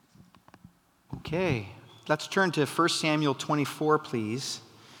Okay, let's turn to 1 Samuel 24, please.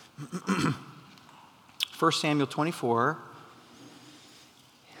 1 Samuel 24.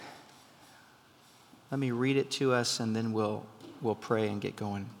 Let me read it to us and then we'll pray and get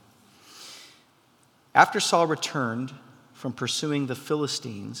going. After Saul returned from pursuing the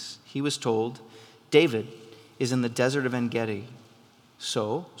Philistines, he was told, David is in the desert of En-Gedi.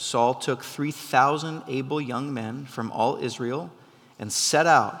 So Saul took 3,000 able young men from all Israel and set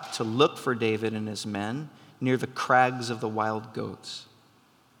out to look for David and his men near the crags of the wild goats.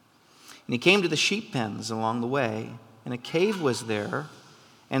 And he came to the sheep pens along the way, and a cave was there,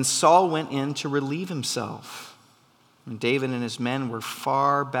 and Saul went in to relieve himself. And David and his men were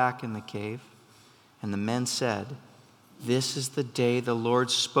far back in the cave, and the men said, This is the day the Lord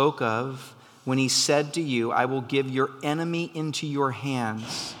spoke of when he said to you, I will give your enemy into your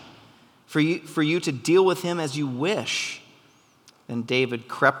hands, for you to deal with him as you wish. Then David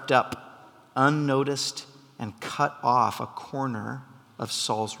crept up unnoticed and cut off a corner of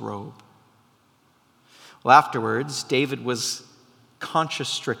Saul's robe. Well, afterwards, David was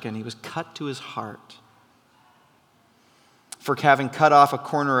conscience-stricken. He was cut to his heart for having cut off a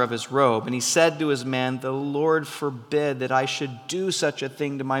corner of his robe. And he said to his men, The Lord forbid that I should do such a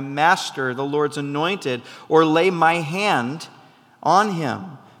thing to my master, the Lord's anointed, or lay my hand on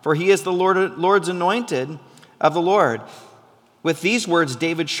him, for he is the Lord's anointed of the Lord. With these words,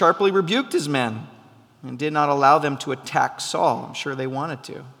 David sharply rebuked his men and did not allow them to attack Saul. I'm sure they wanted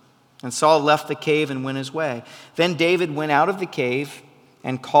to. And Saul left the cave and went his way. Then David went out of the cave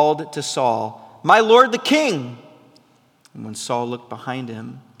and called to Saul, My lord the king! And when Saul looked behind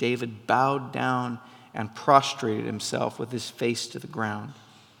him, David bowed down and prostrated himself with his face to the ground.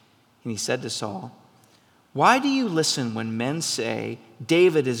 And he said to Saul, Why do you listen when men say,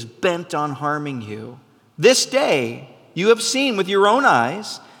 David is bent on harming you? This day you have seen with your own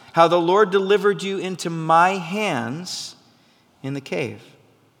eyes how the Lord delivered you into my hands in the cave.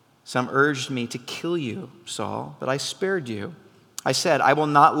 Some urged me to kill you, Saul, but I spared you. I said, I will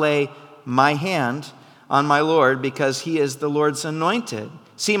not lay my hand on my Lord because he is the Lord's anointed.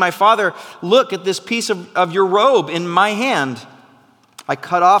 See, my father, look at this piece of your robe in my hand. I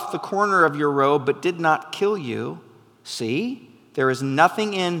cut off the corner of your robe, but did not kill you. See, there is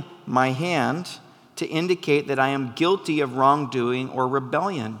nothing in my hand to indicate that I am guilty of wrongdoing or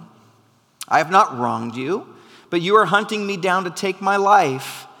rebellion. I have not wronged you, but you are hunting me down to take my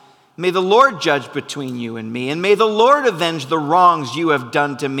life. May the Lord judge between you and me, and may the Lord avenge the wrongs you have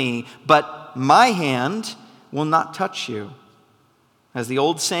done to me, but my hand will not touch you. As the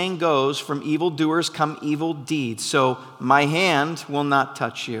old saying goes, from evildoers come evil deeds, so my hand will not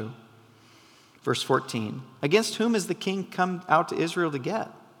touch you. Verse 14, against whom is the king come out to Israel to get?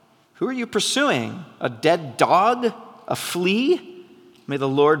 Who are you pursuing? A dead dog? A flea? May the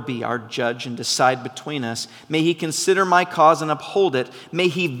Lord be our judge and decide between us. May he consider my cause and uphold it. May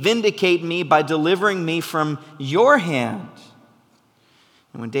he vindicate me by delivering me from your hand.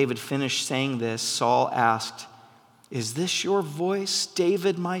 And when David finished saying this, Saul asked, Is this your voice,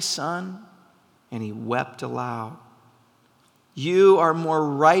 David, my son? And he wept aloud. You are more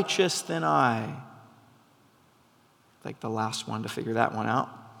righteous than I. Like the last one to figure that one out.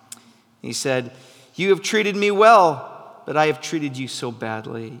 He said, You have treated me well, but I have treated you so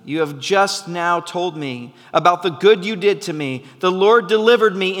badly. You have just now told me about the good you did to me. The Lord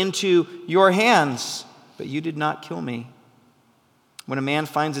delivered me into your hands, but you did not kill me. When a man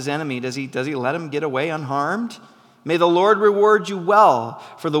finds his enemy, does he let him get away unharmed? May the Lord reward you well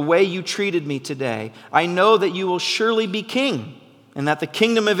for the way you treated me today. I know that you will surely be king, and that the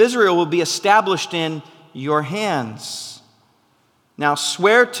kingdom of Israel will be established in your hands. Now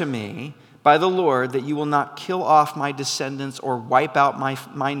swear to me by the Lord that you will not kill off my descendants or wipe out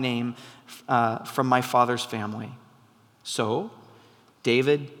my name from my father's family. So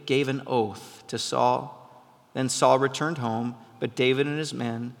David gave an oath to Saul. Then Saul returned home, but David and his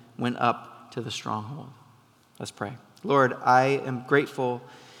men went up to the stronghold. Let's pray. Lord, I am grateful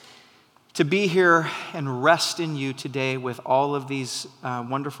to be here and rest in you today with all of these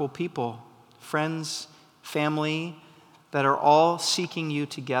wonderful people, friends, family, that are all seeking you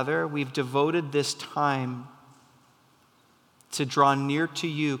together. We've devoted this time to draw near to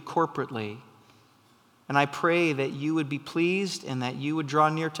you corporately. And I pray that you would be pleased and that you would draw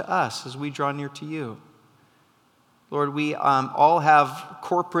near to us as we draw near to you. Lord, we all have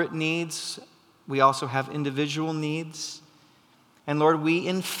corporate needs. We also have individual needs. And Lord, we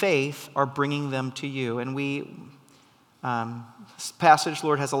in faith are bringing them to you. And this passage,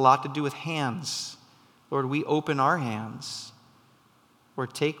 Lord, has a lot to do with hands. Lord, we open our hands.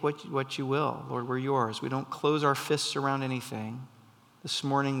 Lord, take what you will. Lord, we're yours. We don't close our fists around anything. This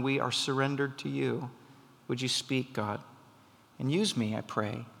morning we are surrendered to you. Would you speak, God? And use me, I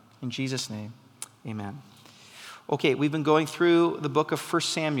pray. In Jesus' name, amen. Okay, we've been going through the book of 1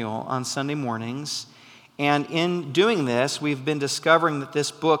 Samuel on Sunday mornings. And in doing this, we've been discovering that this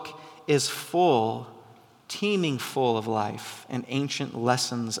book is full, teeming full of life and ancient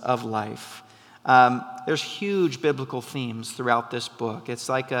lessons of life. There's huge biblical themes throughout this book. It's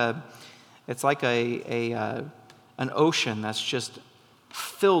like an ocean that's just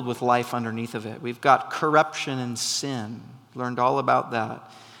filled with life underneath of it. We've got corruption and sin. Learned all about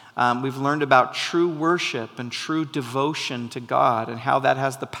that. We've learned about true worship and true devotion to God and how that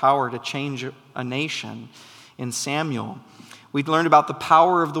has the power to change a nation in Samuel. We've learned about the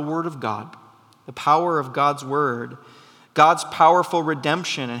power of the Word of God, the power of God's Word, God's powerful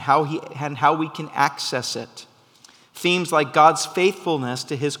redemption and how we can access it. Themes like God's faithfulness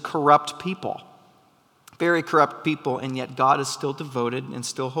to his corrupt people. Very corrupt people, and yet God is still devoted and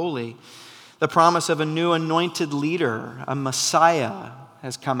still holy. The promise of a new anointed leader, a Messiah,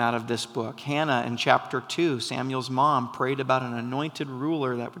 has come out of this book. Hannah in chapter 2, Samuel's mom, prayed about an anointed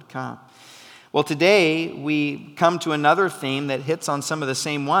ruler that would come. Well, today we come to another theme that hits on some of the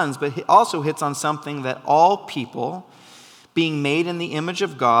same ones, but it also hits on something that all people, being made in the image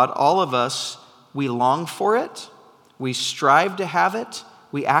of God, all of us, we long for it, we strive to have it,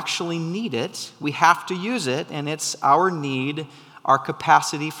 we actually need it, we have to use it, and it's our need, our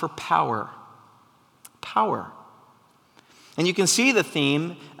capacity for power. Power. And you can see the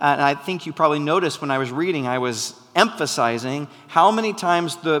theme, and I think you probably noticed when I was reading, I was emphasizing how many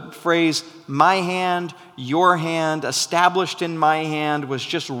times the phrase, my hand, your hand, established in my hand, was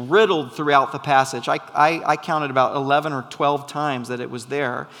just riddled throughout the passage. I counted about 11 or 12 times that it was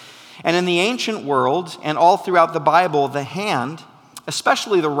there. And in the ancient world, and all throughout the Bible, the hand,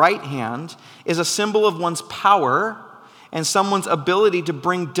 especially the right hand, is a symbol of one's power and someone's ability to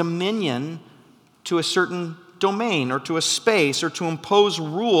bring dominion to a certain domain or to a space or to impose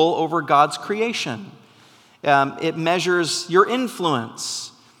rule over God's creation. It measures your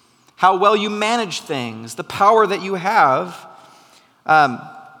influence, how well you manage things, the power that you have.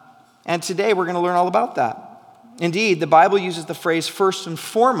 And today we're going to learn all about that. Indeed, the Bible uses the phrase first and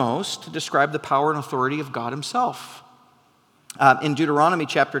foremost to describe the power and authority of God himself. In Deuteronomy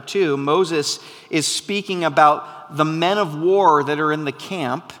chapter 2, Moses is speaking about the men of war that are in the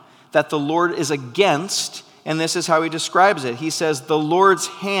camp that the Lord is against, and this is how he describes it. He says, the Lord's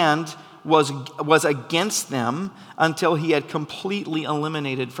hand was against them until he had completely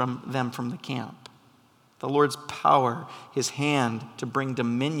eliminated them from the camp. The Lord's power, his hand to bring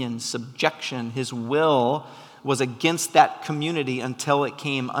dominion, subjection, his will was against that community until it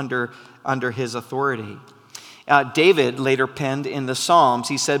came under his authority. David later penned in the Psalms,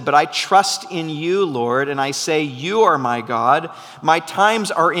 he said, but I trust in you, Lord, and I say, you are my God. My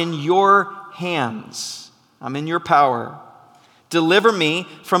times are in your hands. I'm in your power. Deliver me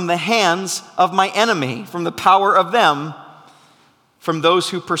from the hands of my enemy, from the power of them, from those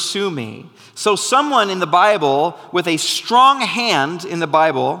who pursue me. So someone in the Bible with a strong hand in the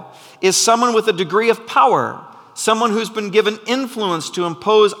Bible is someone with a degree of power, someone who's been given influence to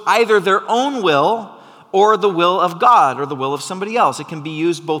impose either their own will or the will of God or the will of somebody else. It can be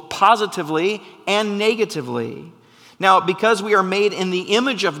used both positively and negatively. Now, because we are made in the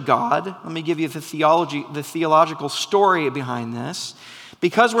image of God, let me give you the theological story behind this.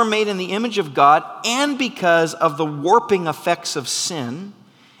 Because we're made in the image of God and because of the warping effects of sin,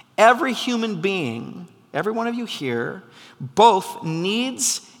 every human being, every one of you here, both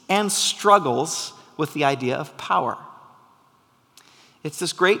needs and struggles with the idea of power. It's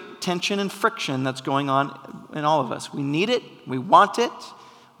this great tension and friction that's going on in all of us. We need it, we want it,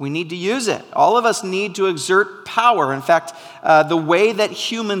 we need to use it. All of us need to exert power. In fact, the way that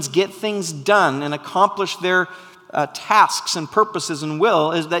humans get things done and accomplish their tasks and purposes and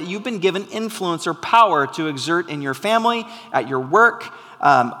will is that you've been given influence or power to exert in your family, at your work,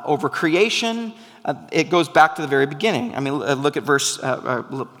 over creation. It goes back to the very beginning. I mean, look at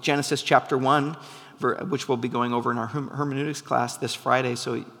Genesis chapter 1, which we'll be going over in our hermeneutics class this Friday.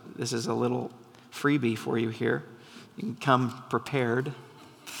 So this is a little freebie for you here. You can come prepared.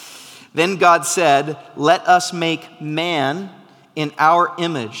 Then God said, let us make man in our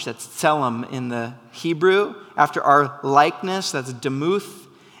image. That's tselem in the Hebrew. After our likeness, that's demuth.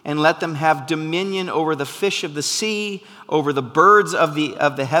 And let them have dominion over the fish of the sea, over the birds of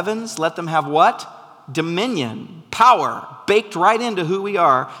the heavens. Let them have what? Dominion, power, baked right into who we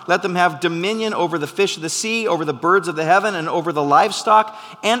are. Let them have dominion over the fish of the sea, over the birds of the heaven, and over the livestock,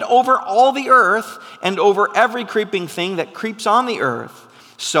 and over all the earth, and over every creeping thing that creeps on the earth.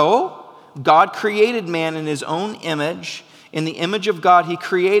 So, God created man in his own image. In the image of God, he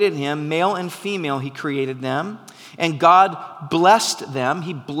created him. Male and female, he created them. And God blessed them.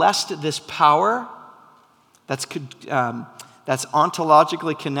 He blessed this power that's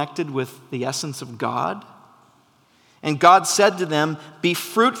ontologically connected with the essence of God. And God said to them, "Be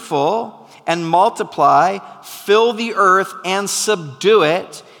fruitful and multiply, fill the earth and subdue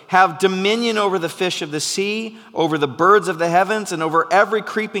it. Have dominion over the fish of the sea, over the birds of the heavens, and over every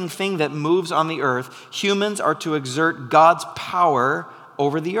creeping thing that moves on the earth." Humans are to exert God's power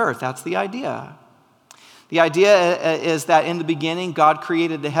over the earth. That's the idea. The idea is that in the beginning, God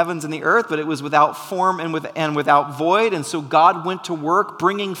created the heavens and the earth, but it was without form and without void. And so God went to work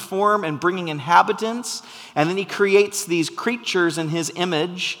bringing form and bringing inhabitants. And then he creates these creatures in his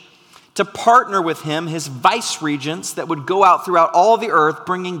image to partner with him, his vice regents that would go out throughout all the earth,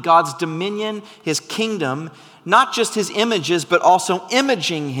 bringing God's dominion, his kingdom, not just his images, but also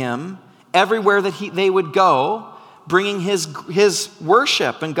imaging him everywhere that they would go, bringing his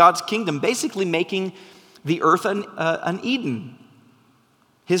worship and God's kingdom, basically making the earth an Eden,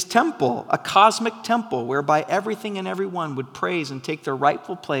 his temple, a cosmic temple whereby everything and everyone would praise and take their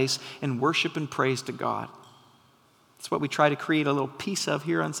rightful place in worship and praise to God. That's what we try to create a little piece of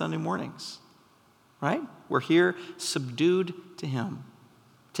here on Sunday mornings, right? We're here subdued to him,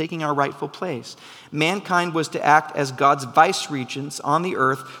 taking our rightful place. Mankind was to act as God's vice regents on the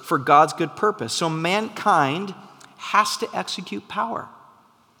earth for God's good purpose. So mankind has to execute power.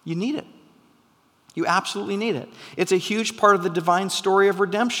 You need it. You absolutely need it. It's a huge part of the divine story of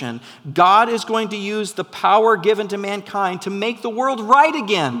redemption. God is going to use the power given to mankind to make the world right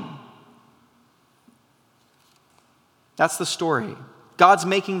again. That's the story. God's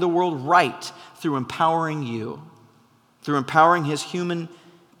making the world right through empowering you, through empowering his human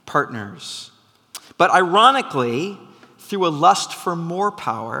partners. But ironically, through a lust for more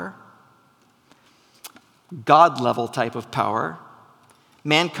power, God-level type of power,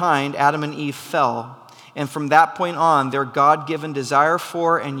 mankind, Adam and Eve, fell. And from that point on, their God-given desire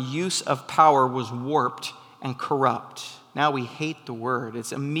for and use of power was warped and corrupt. Now we hate the word.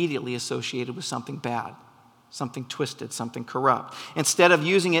 It's immediately associated with something bad, something twisted, something corrupt. Instead of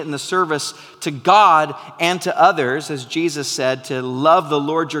using it in the service to God and to others, as Jesus said, to love the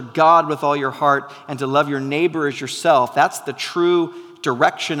Lord your God with all your heart and to love your neighbor as yourself, that's the true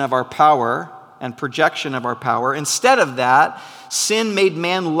direction of our power and projection of our power. Instead of that, sin made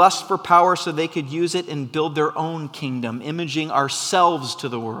man lust for power so they could use it and build their own kingdom, imaging ourselves to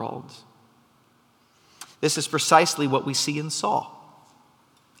the world. This is precisely what we see in Saul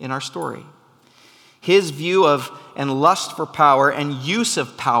in our story. His view of and lust for power and use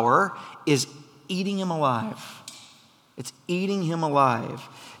of power is eating him alive. It's eating him alive.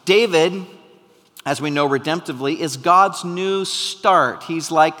 David, as we know redemptively, is God's new start. He's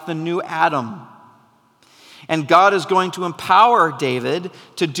like the new Adam. And God is going to empower David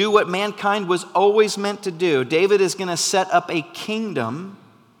to do what mankind was always meant to do. David is going to set up a kingdom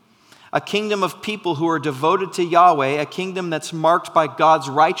of people who are devoted to Yahweh, a kingdom that's marked by God's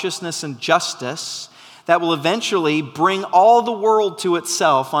righteousness and justice, that will eventually bring all the world to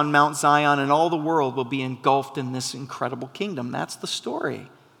itself on Mount Zion, and all the world will be engulfed in this incredible kingdom. That's the story.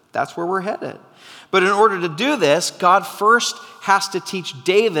 That's where we're headed. But in order to do this, God first has to teach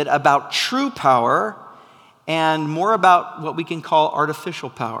David about true power and more about what we can call artificial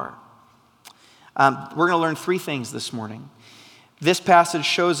power. We're going to learn three things this morning. This passage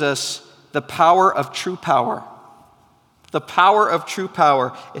shows us the power of true power. The power of true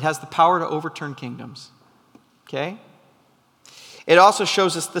power. It has the power to overturn kingdoms. Okay? It also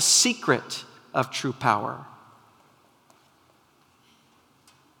shows us the secret of true power.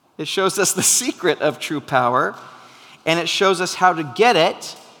 It shows us the secret of true power, and it shows us how to get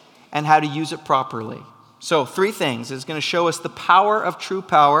it and how to use it properly. So, three things. It's going to show us the power of true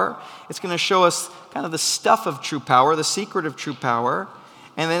power. It's going to show us kind of the stuff of true power, the secret of true power.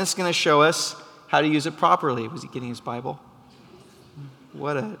 And then it's going to show us how to use it properly. Was he getting his Bible?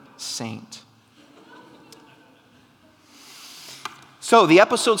 What a saint. So the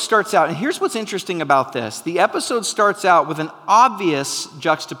episode starts out, and here's what's interesting about this. The episode starts out with an obvious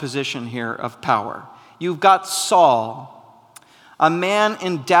juxtaposition here of power. You've got Saul, a man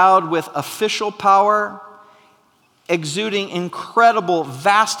endowed with official power, exuding incredible,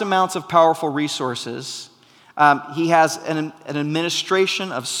 vast amounts of powerful resources. He has an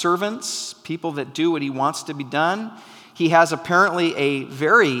administration of servants, people that do what he wants to be done. He has apparently a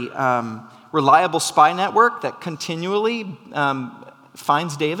very reliable spy network that continually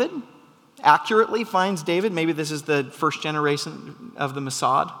finds David, accurately finds David. Maybe this is the first generation of the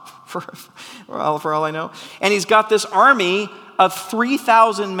Mossad, for all I know. And he's got this army of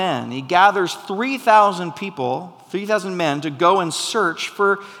 3,000 men. He gathers 3,000 people, 3,000 men to go and search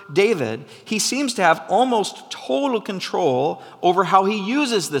for David. He seems to have almost total control over how he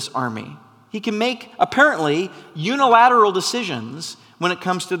uses this army. He can make, apparently, unilateral decisions when it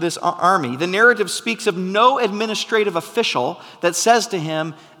comes to this army. The narrative speaks of no administrative official that says to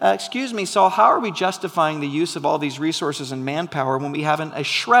him, excuse me, Saul, how are we justifying the use of all these resources and manpower when we haven't a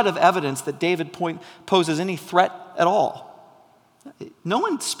shred of evidence that David poses any threat at all? No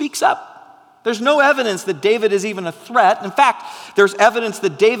one speaks up. There's no evidence that David is even a threat. In fact, there's evidence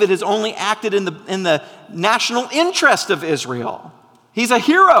that David has only acted in the national interest of Israel. He's a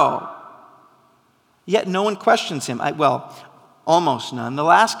hero. Yet no one questions him. Almost none. The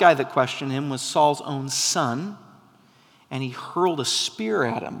last guy that questioned him was Saul's own son, and he hurled a spear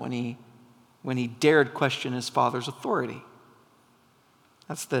at him when he dared question his father's authority.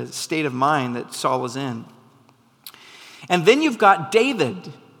 That's the state of mind that Saul was in. And then you've got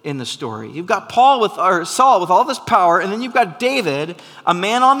David in the story. You've got Saul with all this power, and then you've got David, a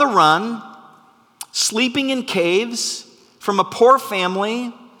man on the run, sleeping in caves, from a poor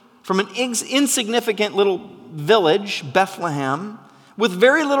family, from an insignificant little village, Bethlehem, with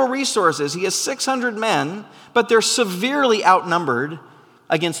very little resources. He has 600 men, but they're severely outnumbered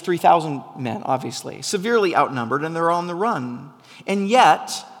against 3,000 men, obviously. Severely outnumbered, and they're on the run. And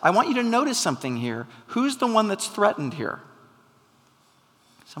yet, I want you to notice something here. Who's the one that's threatened here?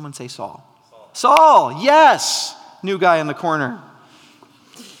 Someone say Saul. Saul, yes! New guy in the corner.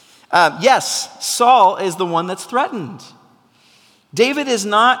 Yes, Saul is the one that's threatened. David is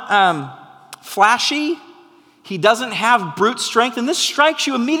not flashy. He doesn't have brute strength, and this strikes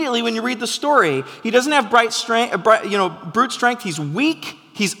you immediately when you read the story. He doesn't have brute strength. He's weak.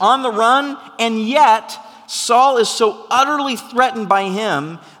 He's on the run, and yet Saul is so utterly threatened by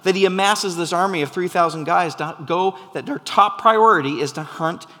him that he amasses this army of 3,000 guys that their top priority is to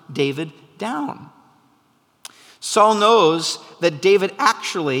hunt David down. Saul knows that David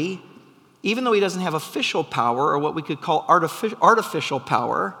actually, even though he doesn't have official power or what we could call artificial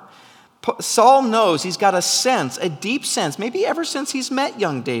power, Saul knows, he's got a deep sense, maybe ever since he's met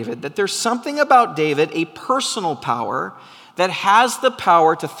young David, that there's something about David, a personal power, that has the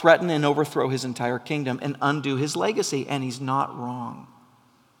power to threaten and overthrow his entire kingdom and undo his legacy. And he's not wrong.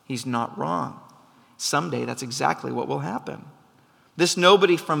 He's not wrong. Someday that's exactly what will happen. This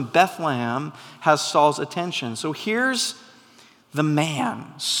nobody from Bethlehem has Saul's attention. So here's the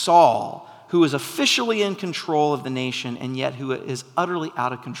man, Saul, who is officially in control of the nation and yet who is utterly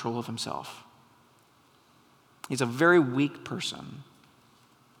out of control of himself. He's a very weak person.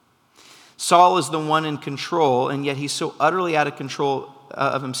 Saul is the one in control, and yet he's so utterly out of control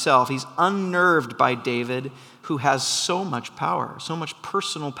of himself. He's unnerved by David, who has so much power, so much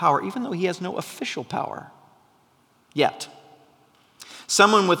personal power, even though he has no official power yet.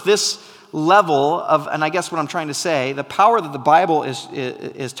 Someone with this level of, and I guess what I'm trying to say, the power that the Bible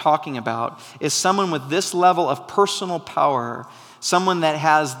is talking about is someone with this level of personal power, someone that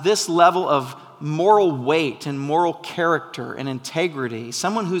has this level of moral weight and moral character and integrity,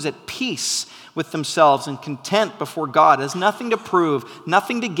 someone who's at peace with themselves and content before God, has nothing to prove,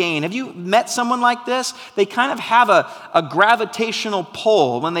 nothing to gain. Have you met someone like this? They kind of have a gravitational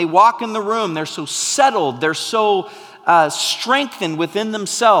pull. When they walk in the room, they're so settled, they're so strengthened within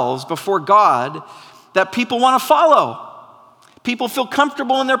themselves before God that people want to follow. People feel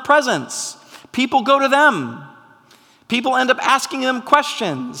comfortable in their presence. People go to them. People end up asking them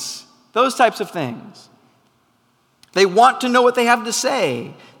questions. Those types of things. They want to know what they have to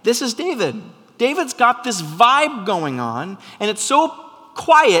say. This is David. David's got this vibe going on, and it's so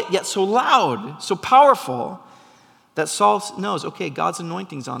quiet yet so loud, so powerful, that Saul knows, okay, God's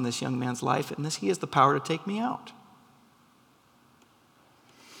anointing's on this young man's life, and he has the power to take me out.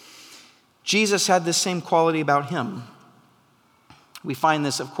 Jesus had this same quality about him. We find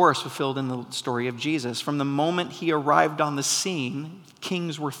this, of course, fulfilled in the story of Jesus. From the moment he arrived on the scene,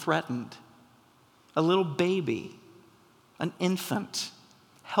 kings were threatened. A little baby, an infant,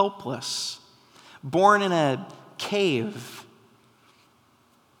 helpless, born in a cave,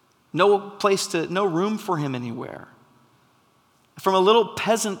 no room for him anywhere. From a little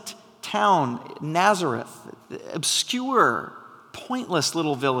peasant town, Nazareth, obscure, pointless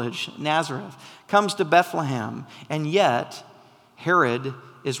little village, Nazareth, comes to Bethlehem, and yet Herod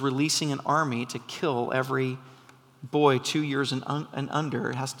is releasing an army to kill every boy 2 years and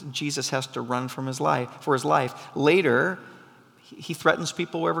under. Jesus has to run for his life. Later, he threatens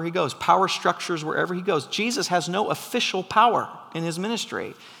people wherever he goes. Power structures wherever he goes. Jesus has no official power in his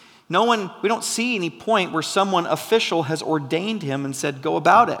ministry. We don't see any point where someone official has ordained him and said, go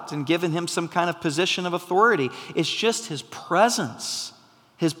about it, and given him some kind of position of authority. It's just his presence,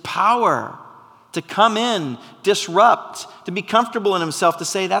 his power to come in, disrupt, to be comfortable in himself, to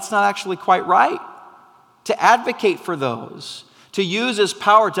say that's not actually quite right, to advocate for those, to use his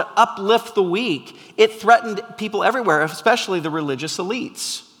power to uplift the weak. It threatened people everywhere, especially the religious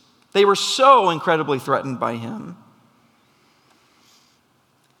elites. They were so incredibly threatened by him.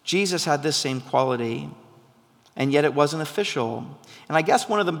 Jesus had this same quality, and yet it wasn't official. And I guess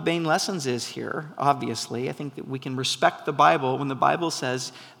one of the main lessons is here, obviously, I think that we can respect the Bible when the Bible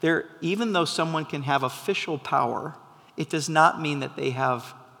says even though someone can have official power, it does not mean that they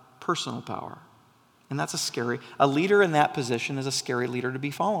have personal power. And that's a leader in that position is a scary leader to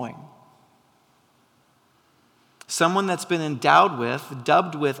be following. Someone that's been dubbed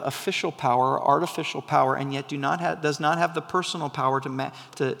with official power, or artificial power, and yet does not have the personal power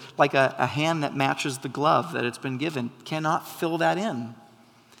to like a hand that matches the glove that it's been given, cannot fill that in.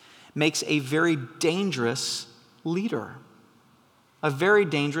 Makes a very dangerous leader. A very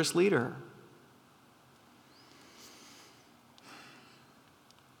dangerous leader.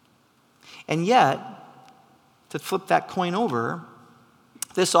 And yet, to flip that coin over,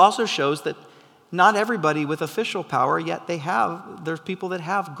 this also shows that not everybody with official power, yet there's people that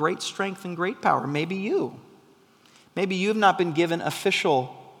have great strength and great power. Maybe you. Maybe you've not been given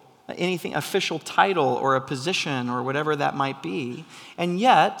official title or a position or whatever that might be. And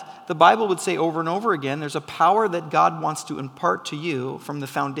yet, the Bible would say over and over again, there's a power that God wants to impart to you from the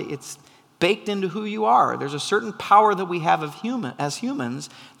foundation. It's baked into who you are. There's a certain power that we have as humans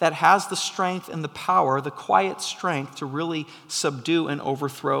that has the strength and the power, the quiet strength to really subdue and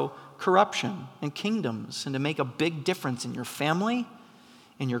overthrow corruption and kingdoms, and to make a big difference in your family,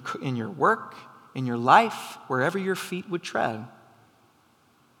 in your work, in your life, wherever your feet would tread.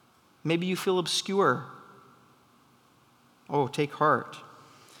 Maybe you feel obscure. Oh, take heart.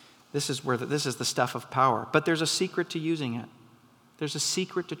 This is the stuff of power. But there's a secret to using it. There's a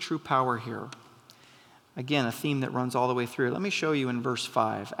secret to true power here. Again, a theme that runs all the way through. Let me show you in verse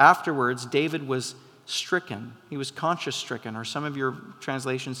 5. Afterwards, David was stricken. He was conscience stricken, or some of your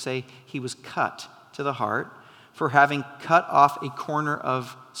translations say he was cut to the heart for having cut off a corner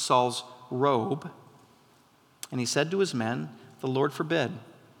of Saul's robe. And he said to his men, the Lord forbid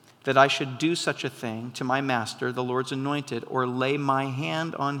that I should do such a thing to my master, the Lord's anointed, or lay my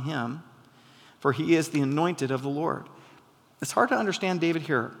hand on him, for he is the anointed of the Lord. It's hard to understand David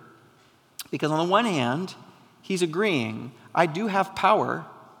here, because on the one hand, he's agreeing, I do have power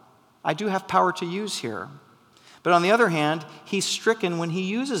to use here. But on the other hand, he's stricken when he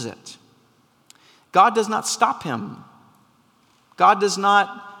uses it. God does not stop him. God does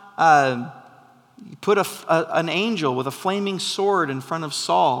not put an angel with a flaming sword in front of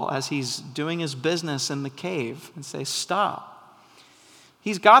Saul as he's doing his business in the cave and say, stop.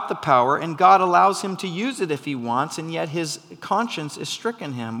 He's got the power, and God allows him to use it if he wants, and yet his conscience is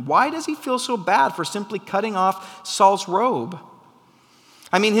stricken him. Why does he feel so bad for simply cutting off Saul's robe?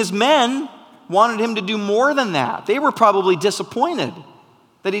 I mean, his men wanted him to do more than that. They were probably disappointed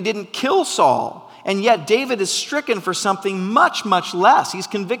that he didn't kill Saul. And yet David is stricken for something much, much less. He's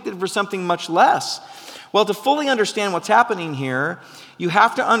convicted for something much less. Well, to fully understand what's happening here, you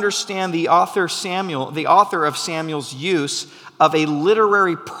have to understand the author of Samuel's use of a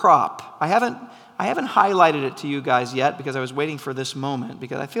literary prop. I haven't highlighted it to you guys yet because I was waiting for this moment,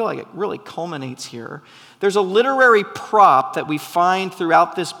 because I feel like it really culminates here. There's a literary prop that we find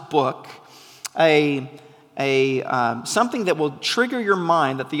throughout this book, something that will trigger your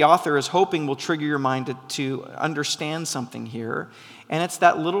mind, that the author is hoping will trigger your mind to understand something here, and it's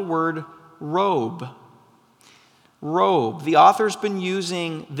that little word, robe. Robe. The author's been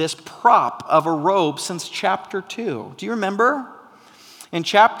using this prop of a robe since chapter 2. Do you remember? In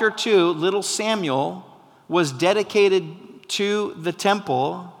chapter 2, little Samuel was dedicated to the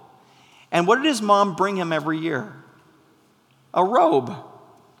temple, and what did his mom bring him every year? A robe.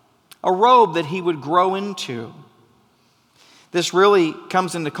 A robe that he would grow into. This really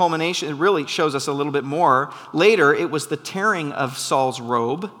comes into culmination. It really shows us a little bit more. Later, it was the tearing of Saul's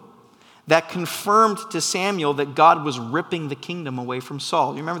robe that confirmed to Samuel that God was ripping the kingdom away from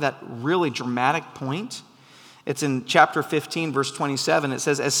Saul. You remember that really dramatic point? It's in chapter 15, verse 27. It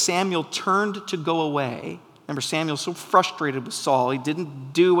says, as Samuel turned to go away, remember Samuel's so frustrated with Saul, he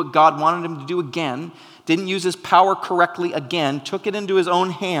didn't do what God wanted him to do again, didn't use his power correctly again, took it into his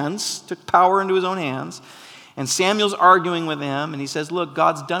own hands, took power into his own hands. And Samuel's arguing with him, and he says, look,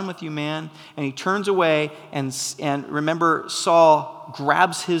 God's done with you, man. And he turns away, and remember, Saul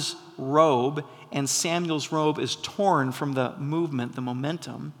grabs his robe, and Samuel's robe is torn from the movement, the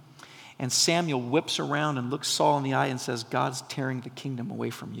momentum. And Samuel whips around and looks Saul in the eye and says, God's tearing the kingdom away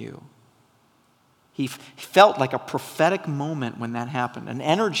from you. He felt like a prophetic moment when that happened. An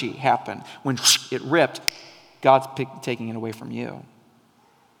energy happened when it ripped. God's taking it away from you.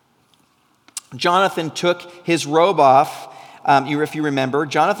 Jonathan took his robe off. If you remember,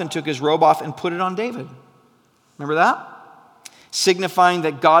 Jonathan took his robe off and put it on David. Remember that? Signifying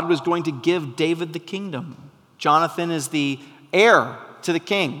that God was going to give David the kingdom. Jonathan is the heir to the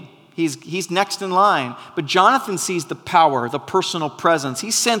king. He's next in line. But Jonathan sees the power, the personal presence.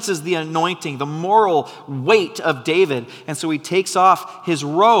 He senses the anointing, the moral weight of David. And so he takes off his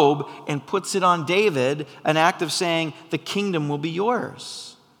robe and puts it on David, an act of saying, the kingdom will be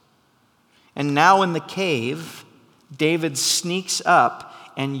yours. And now in the cave, David sneaks up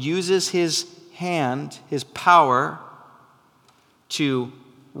and uses his hand, his power, to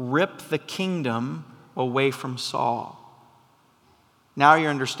rip the kingdom away from Saul. Now you're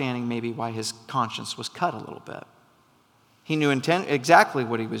understanding maybe why his conscience was cut a little bit. He knew exactly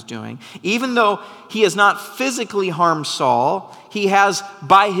what he was doing. Even though he has not physically harmed Saul, he has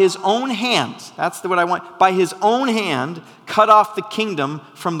by his own hand, that's what I want, by his own hand, cut off the kingdom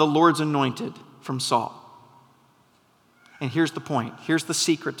from the Lord's anointed, from Saul. And here's the point. Here's the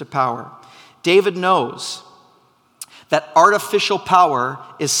secret to power. David knows that artificial power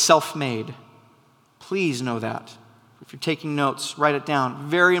is self-made. Please know that. If you're taking notes, write it down.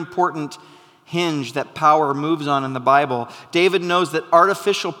 Very important hinge that power moves on in the Bible. David knows that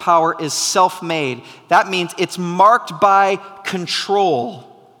artificial power is self-made. That means it's marked by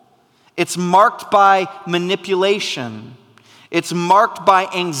control. It's marked by manipulation. It's marked by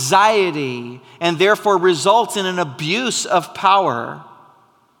anxiety and therefore results in an abuse of power.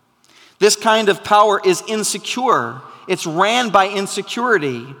 This kind of power is insecure. It's ran by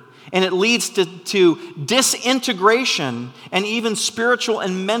insecurity. And it leads to disintegration and even spiritual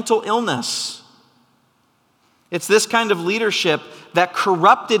and mental illness. It's this kind of leadership that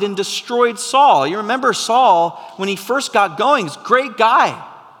corrupted and destroyed Saul. You remember Saul, when he first got going, he's a great guy,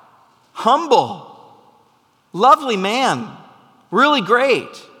 humble, lovely man, really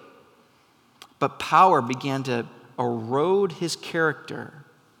great. But power began to erode his character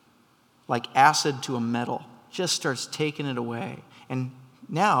like acid to a metal. Just starts taking it away. And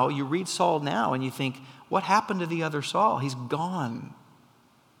now, you read Saul now and you think, what happened to the other Saul? He's gone.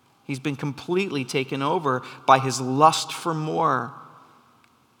 He's been completely taken over by his lust for more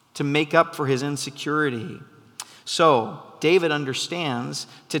to make up for his insecurity. So, David understands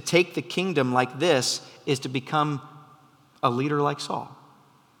to take the kingdom like this is to become a leader like Saul.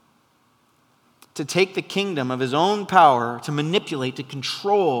 To take the kingdom of his own power, to manipulate, to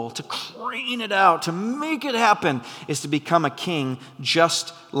control, to crane it out, to make it happen, is to become a king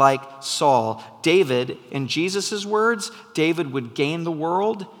just like Saul. David, in Jesus' words, David would gain the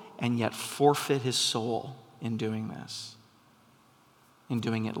world and yet forfeit his soul in doing this, in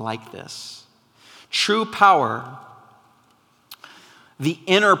doing it like this. True power, the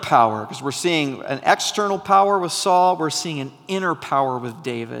inner power, because we're seeing an external power with Saul, we're seeing an inner power with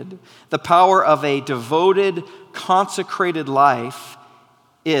David. The power of a devoted, consecrated life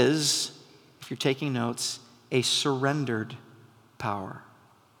is, if you're taking notes, a surrendered power.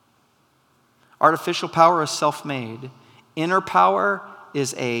 Artificial power is self-made. Inner power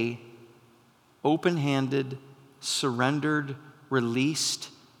is a open-handed, surrendered, released,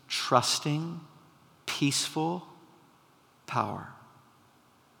 trusting, peaceful power.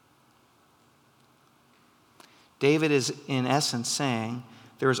 David is, in essence, saying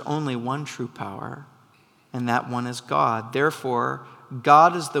there is only one true power, and that one is God. Therefore,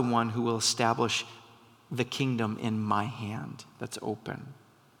 God is the one who will establish the kingdom in my hand that's open.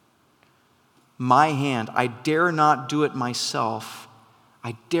 My hand. I dare not do it myself.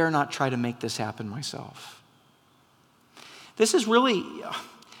 I dare not try to make this happen myself. This is really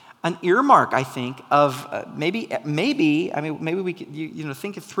an earmark, I think, of maybe we could,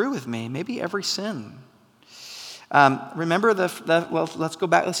 think it through with me. Maybe every sin. Remember let's go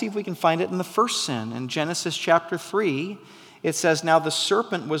back. Let's see if we can find it in the first sin. In Genesis chapter 3, it says, now the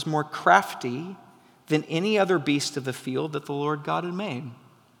serpent was more crafty than any other beast of the field that the Lord God had made.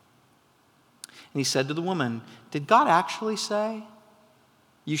 And he said to the woman, did God actually say,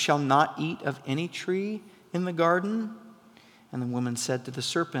 you shall not eat of any tree in the garden? And the woman said to the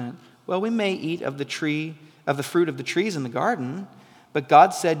serpent, well, we may eat of the fruit of the trees in the garden, but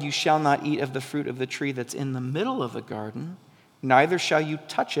God said, you shall not eat of the fruit of the tree that's in the middle of the garden, neither shall you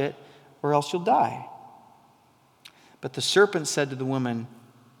touch it, or else you'll die. But the serpent said to the woman,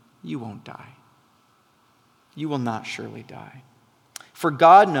 you won't die. You will not surely die. For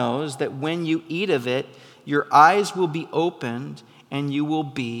God knows that when you eat of it, your eyes will be opened, and you will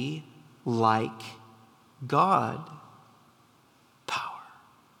be like God. Power.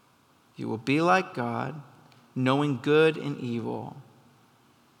 You will be like God, knowing good and evil.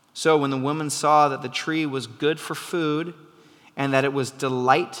 So when the woman saw that the tree was good for food, and that it was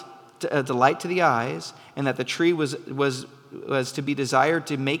delight to the eyes, and that the tree was to be desired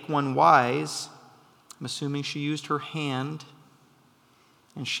to make one wise, I'm assuming she used her hand,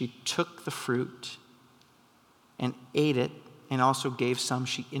 and she took the fruit and ate it, and also gave some.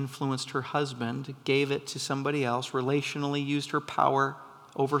 She influenced her husband, gave it to somebody else, relationally used her power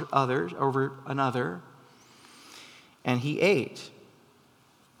over another, and he ate.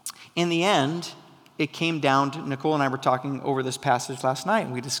 In the end, it came down to, Nicole and I were talking over this passage last night,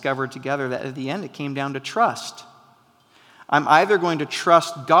 and we discovered together that at the end it came down to trust. I'm either going to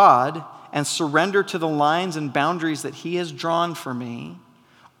trust God and surrender to the lines and boundaries that he has drawn for me,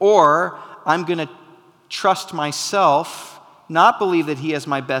 or I'm going to trust myself, not believe that he has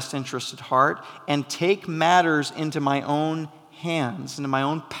my best interest at heart, and take matters into my own hands, into my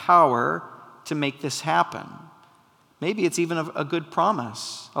own power to make this happen. Maybe it's even a good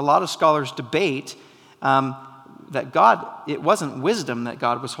promise. A lot of scholars debate that God, it wasn't wisdom that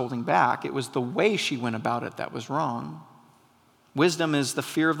God was holding back. It was the way she went about it that was wrong. Wisdom is the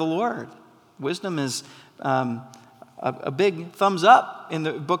fear of the Lord. Wisdom is a big thumbs up in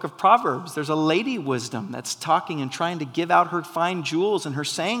the book of Proverbs. There's a lady wisdom that's talking and trying to give out her fine jewels and her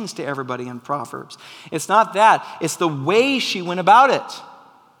sayings to everybody in Proverbs. It's not that. It's the way she went about it.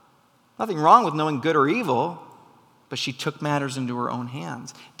 Nothing wrong with knowing good or evil, but she took matters into her own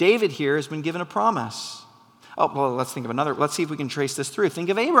hands. David here has been given a promise. Oh, well, let's think of another. Let's see if we can trace this through. Think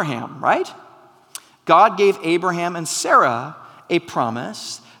of Abraham, right? God gave Abraham and Sarah a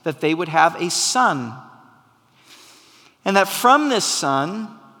promise that they would have a son. And that from this son,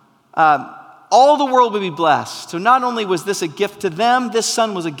 all the world would be blessed. So not only was this a gift to them, this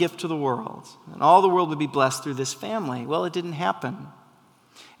son was a gift to the world. And all the world would be blessed through this family. Well, it didn't happen.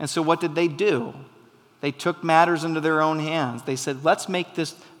 And so what did they do? They took matters into their own hands. They said, let's make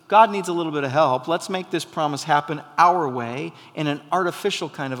this, God needs a little bit of help. Let's make this promise happen our way, in an artificial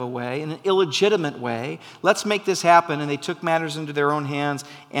kind of a way, in an illegitimate way. Let's make this happen. And they took matters into their own hands,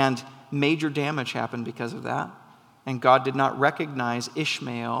 and major damage happened because of that. And God did not recognize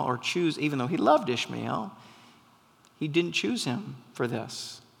Ishmael or choose, even though he loved Ishmael, he didn't choose him for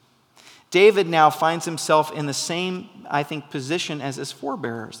this. David now finds himself in the same, I think, position as his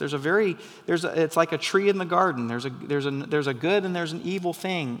forebearers. It's like a tree in the garden. There's a good and there's an evil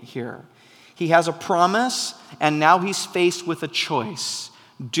thing here. He has a promise, and now he's faced with a choice.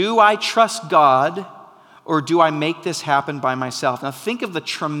 Do I trust God, or do I make this happen by myself? Now think of the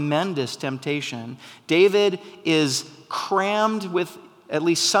tremendous temptation. David is crammed with at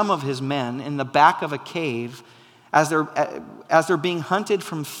least some of his men in the back of a cave as they're being hunted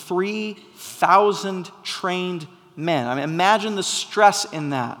from 3,000 trained men. I mean, imagine the stress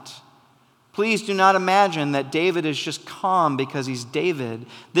in that. Please do not imagine that David is just calm because he's David.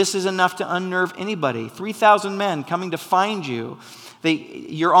 This is enough to unnerve anybody. 3,000 men coming to find you.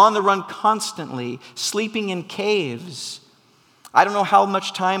 You're on the run constantly, sleeping in caves. I don't know how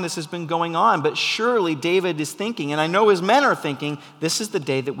much time this has been going on, but surely David is thinking, and I know his men are thinking, this is the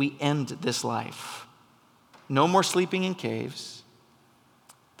day that we end this life. No more sleeping in caves.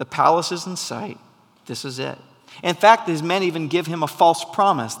 The palace is in sight. This is it. In fact, his men even give him a false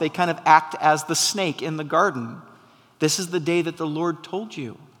promise. They kind of act as the snake in the garden. This is the day that the Lord told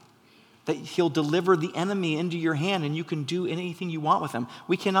you, that he'll deliver the enemy into your hand and you can do anything you want with him.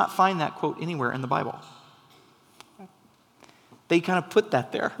 We cannot find that quote anywhere in the Bible. They kind of put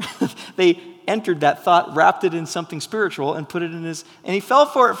that there. They entered that thought, wrapped it in something spiritual, and put it in his, and he fell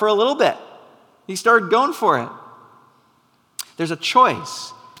for it for a little bit. He started going for it. There's a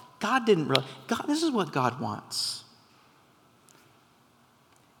choice. God, this is what God wants.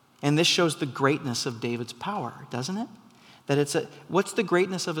 And this shows the greatness of David's power, doesn't it? What's the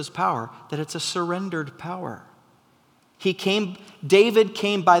greatness of his power? That it's a surrendered power. David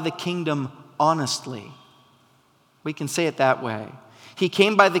came by the kingdom honestly. We can say it that way. He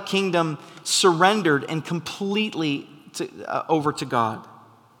came by the kingdom surrendered and completely over to God.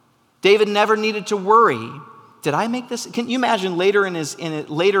 David never needed to worry. Did I make this? Can you imagine later in his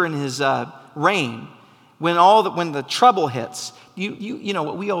reign, when the trouble hits? You know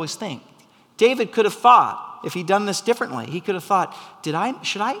what we always think. David could have thought, if he'd done this differently, he could have thought,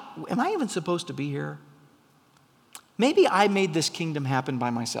 am I even supposed to be here? Maybe I made this kingdom happen by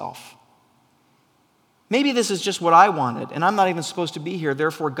myself. Maybe this is just what I wanted, and I'm not even supposed to be here,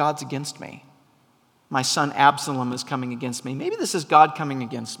 therefore God's against me. My son Absalom is coming against me. Maybe this is God coming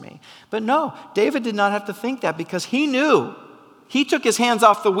against me. But no, David did not have to think that because he knew He took his hands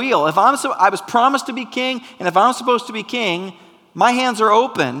off the wheel. If I was promised to be king, and if I'm supposed to be king, my hands are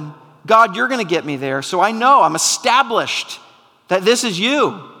open. God, you're going to get me there. So I know, I'm established that this is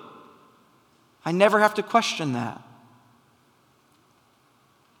you. I never have to question that.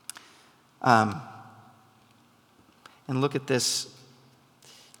 And look at this.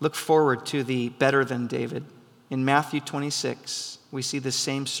 Look forward to the better than David. In Matthew 26, we see the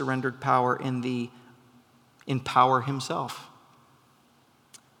same surrendered power in power himself.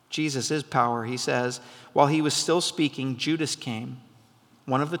 Jesus is power. He says, while he was still speaking, Judas came,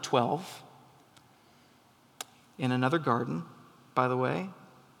 one of the 12, in another garden, by the way.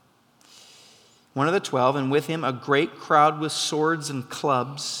 One of the 12, and with him a great crowd with swords and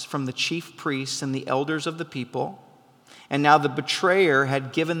clubs from the chief priests and the elders of the people. And now the betrayer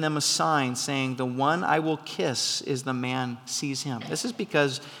had given them a sign saying, the one I will kiss is the man, seize him. This is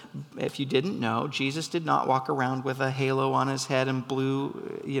because, if you didn't know, Jesus did not walk around with a halo on his head and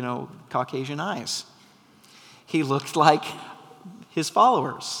blue, Caucasian eyes. He looked like his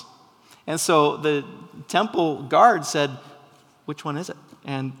followers. And so the temple guard said, which one is it?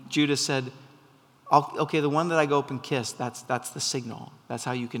 And Judas said, okay, the one that I go up and kiss, that's the signal. That's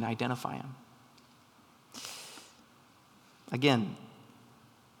how you can identify him. Again,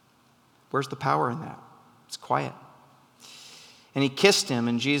 where's the power in that? It's quiet. And he kissed him,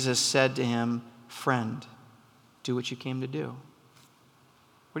 and Jesus said to him, friend, do what you came to do.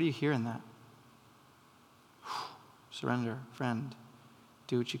 What do you hear in that? Surrender, friend,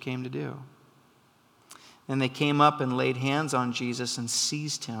 do what you came to do. And they came up and laid hands on Jesus and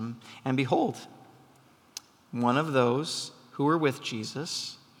seized him. And behold, one of those who were with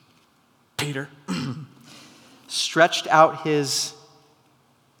Jesus, Peter, stretched out his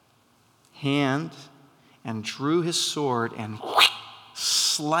hand and drew his sword and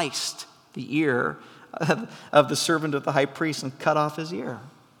sliced the ear of the servant of the high priest and cut off his ear.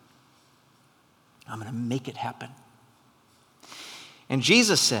 I'm going to make it happen. And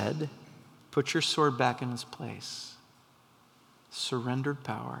Jesus said, put your sword back in its place. Surrendered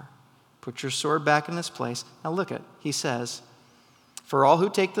power. Put your sword back in its place. Now look at, he says, for all who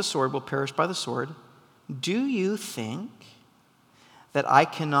take the sword will perish by the sword. Do you think that I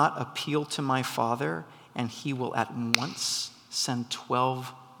cannot appeal to my Father and he will at once send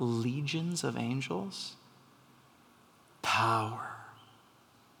 12 legions of angels? Power.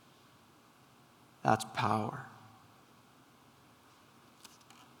 That's power.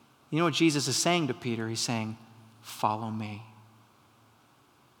 You know what Jesus is saying to Peter? He's saying, follow me.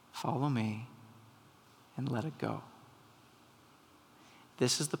 Follow me and let it go.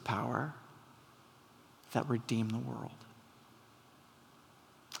 This is the power that redeemed the world.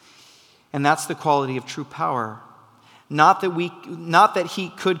 And that's the quality of true power. Not that he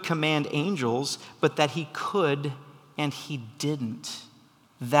could command angels, but that he could and he didn't.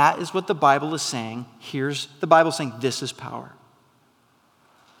 That is what the Bible is saying. Here's the Bible saying, this is power.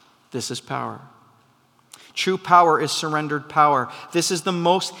 This is power. True power is surrendered power. This is the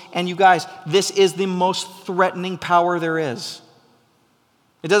most, and you guys, this is the most threatening power there is.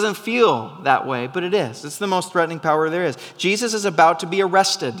 It doesn't feel that way, but it is. It's the most threatening power there is. Jesus is about to be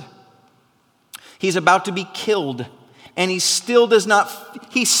arrested. He's about to be killed. And he still does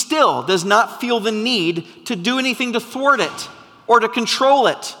not feel the need to do anything to thwart it or to control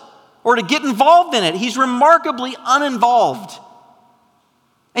it or to get involved in it. He's remarkably uninvolved.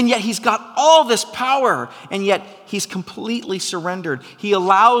 And yet he's got all this power, and yet he's completely surrendered. He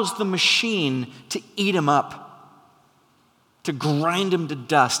allows the machine to eat him up, to grind him to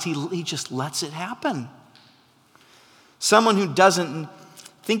dust. He just lets it happen.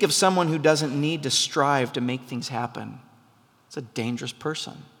 Think of someone who doesn't need to strive to make things happen. It's a dangerous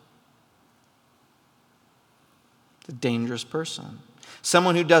person. It's a dangerous person.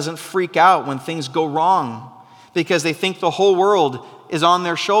 Someone who doesn't freak out when things go wrong because they think the whole world is on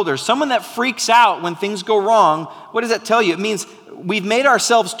their shoulders. Someone that freaks out when things go wrong, what does that tell you? It means we've made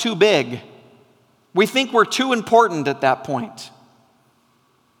ourselves too big. We think we're too important at that point.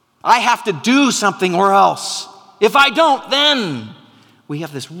 I have to do something or else. If I don't, then we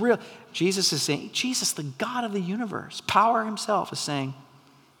have this real... Jesus is saying, Jesus, the God of the universe, power himself, is saying,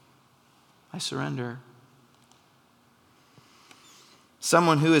 I surrender.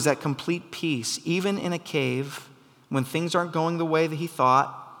 Someone who is at complete peace, even in a cave, when things aren't going the way that he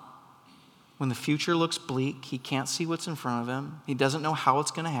thought, when the future looks bleak, he can't see what's in front of him, he doesn't know how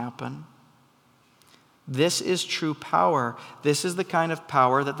it's going to happen. This is true power. This is the kind of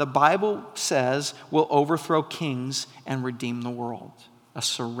power that the Bible says will overthrow kings and redeem the world. A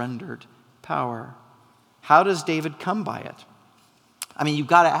surrendered power. How does David come by it? I mean, you've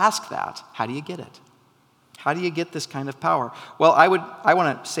got to ask that. How do you get it? How do you get this kind of power? Well, I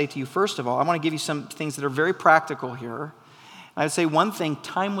want to say to you, first of all, I want to give you some things that are very practical here. I would say one thing,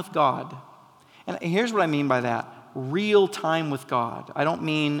 time with God. And here's what I mean by that. Real time with God. I don't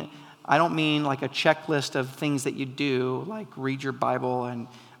mean like a checklist of things that you do, like read your Bible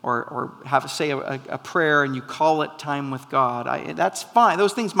or have say a prayer and you call it time with God. That's fine.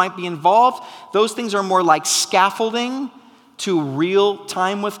 Those things might be involved. Those things are more like scaffolding to real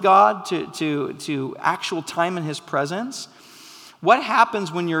time with God, to actual time in His presence. What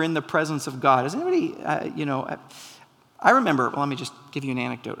happens when you're in the presence of God? Is anybody, I remember, let me just give you an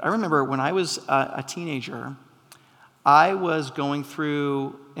anecdote. I remember when I was a teenager, I was going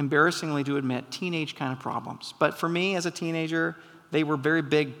through, embarrassingly to admit, teenage kind of problems. But for me as a teenager, they were very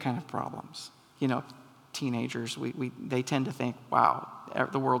big kind of problems. Teenagers, they tend to think, wow,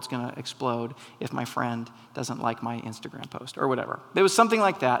 the world's going to explode if my friend doesn't like my Instagram post or whatever. There was something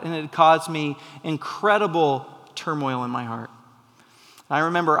like that, and it caused me incredible turmoil in my heart. I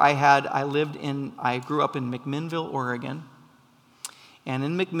remember I grew up in McMinnville, Oregon, and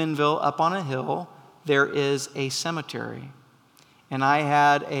in McMinnville, up on a hill, there is a cemetery. And I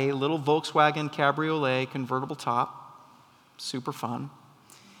had a little Volkswagen Cabriolet convertible top, super fun.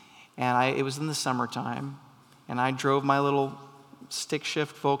 And it was in the summertime, and I drove my little stick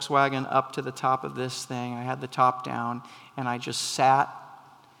shift Volkswagen up to the top of this thing. I had the top down, and I just sat.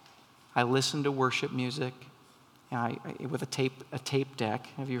 I listened to worship music, and with a tape deck.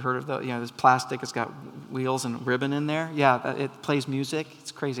 Have you heard of the? This plastic. It's got wheels and ribbon in there. Yeah, it plays music.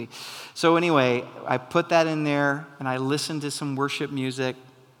 It's crazy. So anyway, I put that in there, and I listened to some worship music.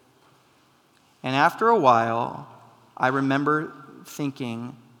 And after a while, I remember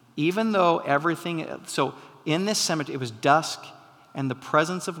thinking, even though so in this cemetery, it was dusk, and the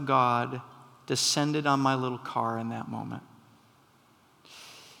presence of God descended on my little car in that moment.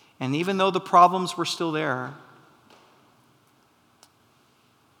 And even though the problems were still there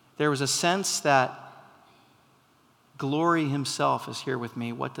was a sense that glory Himself is here with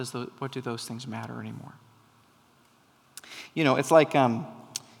me. What do those things matter anymore? It's like, I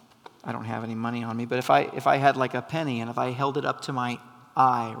don't have any money on me, but if I had like a penny and if I held it up to my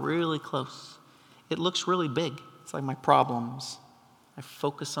eye really close, it looks really big. It's like my problems. I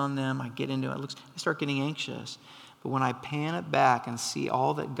focus on them. I get into it. I start getting anxious. But when I pan it back and see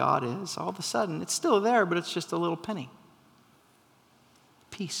all that God is, all of a sudden, it's still there, but it's just a little penny.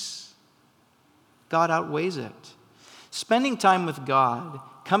 Peace. God outweighs it. Spending time with God,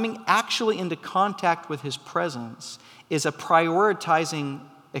 coming actually into contact with His presence, is a prioritizing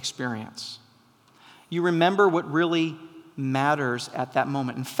experience. You remember what really matters at that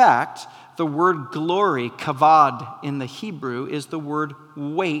moment. In fact, the word glory, kavod in the Hebrew, is the word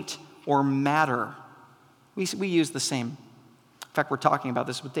weight or matter. We use the same. In fact, we're talking about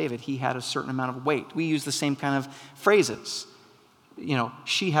this with David. He had a certain amount of weight. We use the same kind of phrases.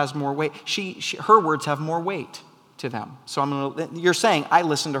 She has more weight. Her words have more weight to them. So you're saying, I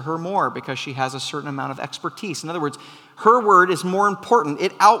listen to her more because she has a certain amount of expertise. In other words, her word is more important.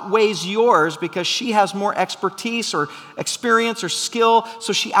 It outweighs yours because she has more expertise or experience or skill,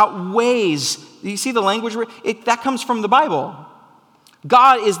 so she outweighs. You see the language? That comes from the Bible.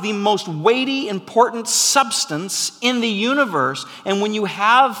 God is the most weighty, important substance in the universe, and when you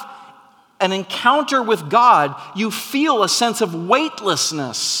have an encounter with God, you feel a sense of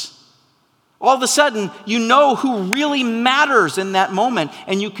weightlessness. All of a sudden, you know who really matters in that moment,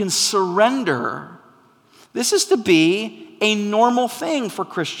 and you can surrender. This is to be a normal thing for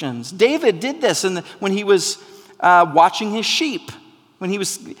Christians. David did this when he was watching his sheep, when he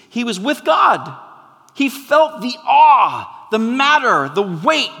was with God. He felt the awe, the matter, the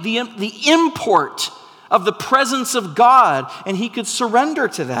weight, the import of the presence of God, and he could surrender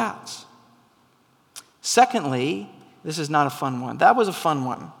to that. Secondly, this is not a fun one. That was a fun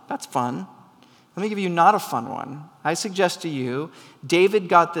one. That's fun. Let me give you not a fun one. I suggest to you, David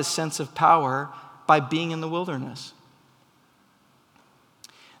got this sense of power by being in the wilderness.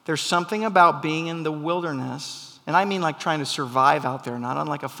 There's something about being in the wilderness, and I mean like trying to survive out there, not on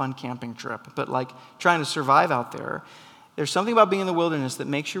like a fun camping trip, but like trying to survive out there. There's something about being in the wilderness that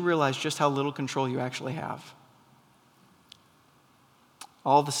makes you realize just how little control you actually have.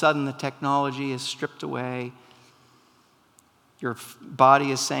 All of a sudden, the technology is stripped away. Your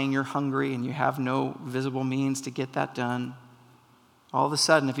body is saying you're hungry and you have no visible means to get that done. All of a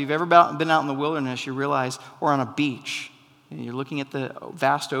sudden, if you've ever been out in the wilderness, you realize, or on a beach, and you're looking at the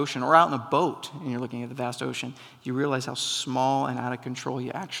vast ocean, or out in a boat and you're looking at the vast ocean, you realize how small and out of control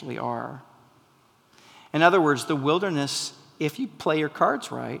you actually are. In other words, the wilderness, if you play your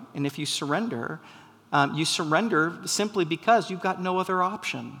cards right and if you surrender simply because you've got no other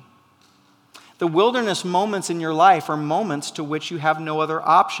option. The wilderness moments in your life are moments to which you have no other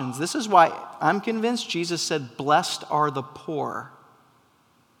options. This is why I'm convinced Jesus said, blessed are the poor.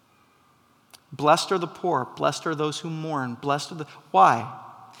 Blessed are the poor. Blessed are those who mourn. Blessed are the... Why?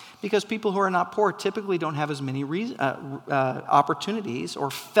 Because people who are not poor typically don't have as many opportunities or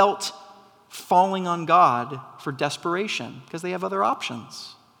felt falling on God for desperation because they have other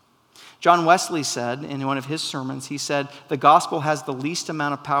options. John Wesley said in one of his sermons, he said, the gospel has the least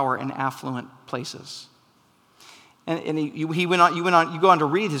amount of power in affluent places. And he went on, you go on to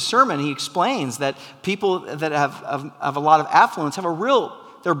read his sermon, he explains that people that have a lot of affluence have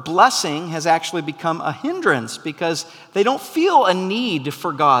their blessing has actually become a hindrance because they don't feel a need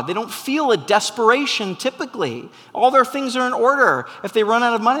for God. They don't feel a desperation typically. All their things are in order. If they run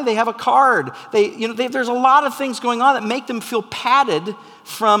out of money, they have a card. There's a lot of things going on that make them feel padded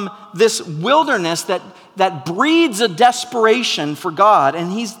from this wilderness that breeds a desperation for God,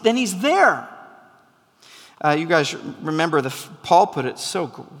 and he's there. You guys remember Paul put it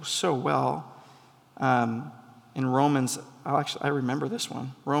so well in Romans. I remember this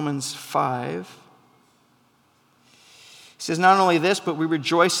one. Romans 5. He says, not only this, but we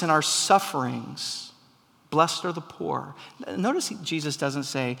rejoice in our sufferings. Blessed are the poor. Notice Jesus doesn't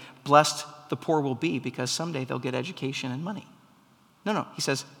say, blessed the poor will be because someday they'll get education and money. No. He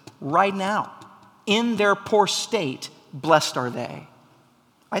says, right now, in their poor state, blessed are they.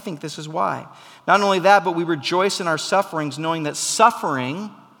 I think this is why. Not only that, but we rejoice in our sufferings, knowing that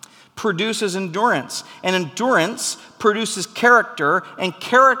suffering produces endurance, and endurance produces character, and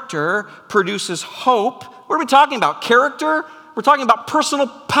character produces hope. What are we talking about? Character? We're talking about personal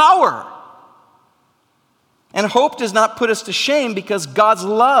power. And hope does not put us to shame because God's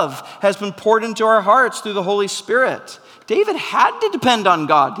love has been poured into our hearts through the Holy Spirit. David had to depend on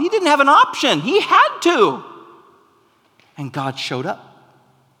God. He didn't have an option. He had to. And God showed up.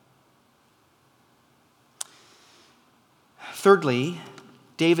 Thirdly,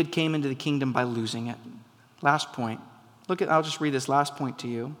 David came into the kingdom by losing it. Last point. I'll just read this last point to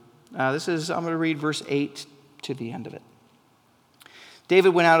you. I'm going to read verse 8 to the end of it. David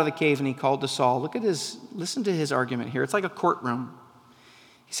went out of the cave and he called to Saul. Listen to his argument here. It's like a courtroom.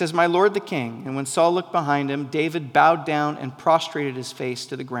 He says, my lord the king. And when Saul looked behind him, David bowed down and prostrated his face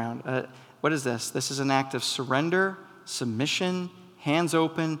to the ground. What is this? This is an act of surrender, submission, hands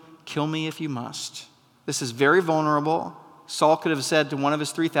open, kill me if you must. This is very vulnerable. Saul could have said to one of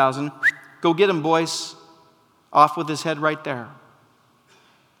his 3,000, go get him, boys. Off with his head right there.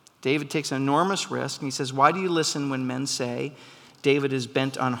 David takes an enormous risk, and he says, why do you listen when men say David is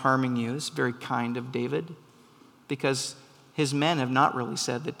bent on harming you? It's very kind of David, because his men have not really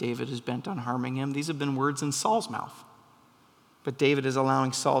said that David is bent on harming him. These have been words in Saul's mouth. But David is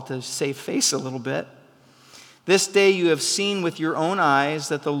allowing Saul to save face a little bit. This day you have seen with your own eyes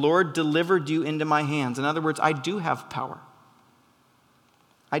that the Lord delivered you into my hands. In other words, I do have power.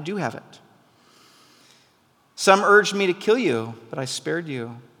 I do have it. Some urged me to kill you, but I spared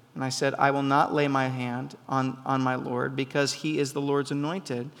you. And I said, I will not lay my hand on my Lord because he is the Lord's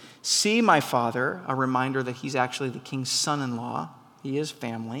anointed. See, my father, a reminder that he's actually the king's son-in-law. He is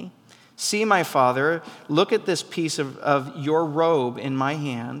family. See, my father, look at this piece of your robe in my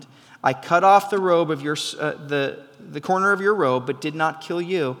hand. I cut off the robe of the corner of your robe, but did not kill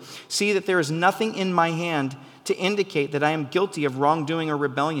you. See that there is nothing in my hand to indicate that I am guilty of wrongdoing or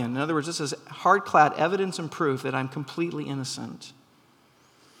rebellion. In other words, this is hard-clad evidence and proof that I'm completely innocent.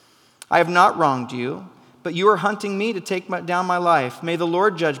 I have not wronged you, but you are hunting me to take down my life. May the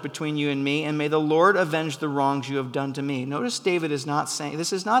Lord judge between you and me, and may the Lord avenge the wrongs you have done to me. Notice David is not saying,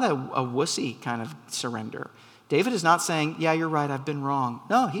 this is not a wussy kind of surrender. David is not saying, yeah, you're right, I've been wrong.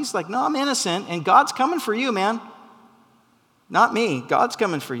 No, he's like, no, I'm innocent, and God's coming for you, man. Not me, God's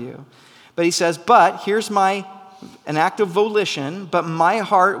coming for you. But he says, but here's an act of volition, but my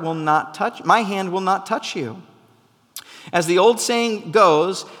hand will not touch you. As the old saying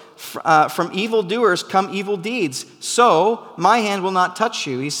goes, from evildoers come evil deeds. So my hand will not touch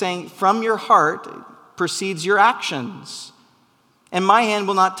you. He's saying from your heart proceeds your actions. And my hand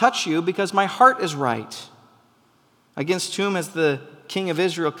will not touch you because my heart is right. Against whom has the king of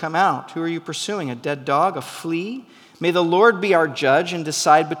Israel come out? Who are you pursuing? A dead dog? A flea? May the Lord be our judge and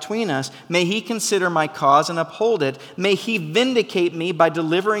decide between us. May he consider my cause and uphold it. May he vindicate me by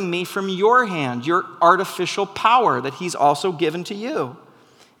delivering me from your hand, your artificial power that he's also given to you.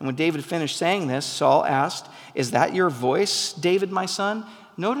 And when David finished saying this, Saul asked, is that your voice, David, my son?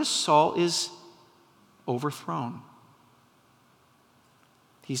 Notice Saul is overthrown.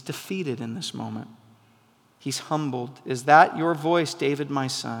 He's defeated in this moment. He's humbled. Is that your voice, David, my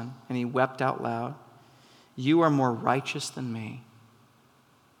son? And he wept out loud. You are more righteous than me.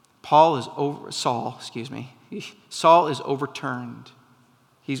 Saul is overturned.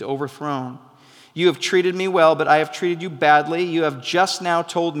 He's overthrown. You have treated me well, but I have treated you badly. You have just now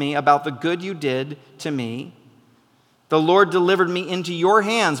told me about the good you did to me. The Lord delivered me into your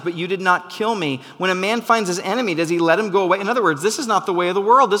hands, but you did not kill me. When a man finds his enemy, does he let him go away? In other words, this is not the way of the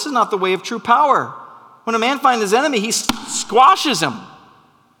world. This is not the way of true power. When a man finds his enemy, he squashes him.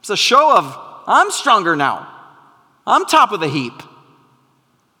 It's a show of, I'm stronger now. I'm top of the heap.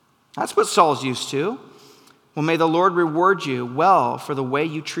 That's what Saul's used to. Well, may the Lord reward you well for the way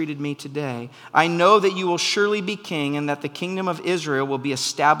you treated me today. I know that you will surely be king and that the kingdom of Israel will be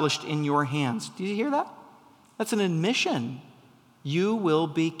established in your hands. Do you hear that? That's an admission. You will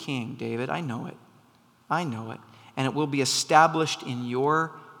be king, David. I know it. I know it. And it will be established in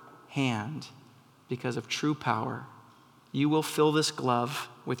your hand because of true power. You will fill this glove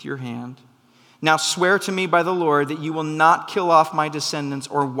with your hand. Now swear to me by the Lord that you will not kill off my descendants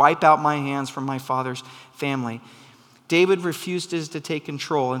or wipe out my hands from my father's family. David refuses to take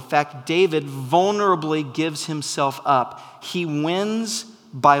control. In fact, David vulnerably gives himself up. He wins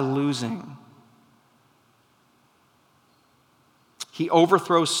by losing. He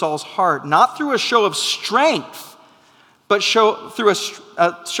overthrows Saul's heart, not through a show of strength, but through a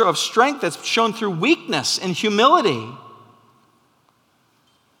show of strength that's shown through weakness and humility.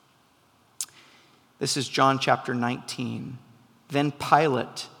 This is John chapter 19. Then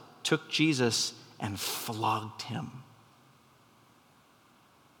Pilate took Jesus and flogged him,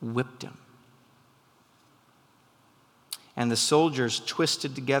 whipped him. And the soldiers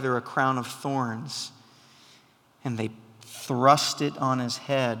twisted together a crown of thorns, and they thrust it on his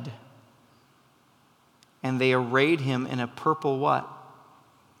head. And they arrayed him in a purple what?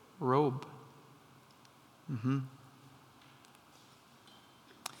 Robe.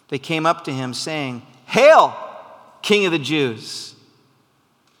 They came up to him saying, "Hail, King of the Jews!"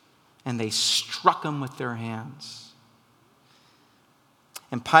 And they struck him with their hands.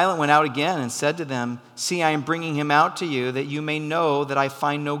 And Pilate went out again and said to them, "See, I am bringing him out to you that you may know that I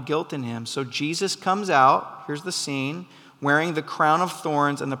find no guilt in him." So Jesus comes out, here's the scene, wearing the crown of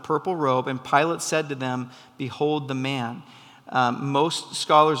thorns and the purple robe. And Pilate said to them, "Behold the man." Most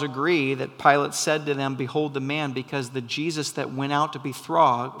scholars agree that Pilate said to them, "Behold the man," because the Jesus that went out to be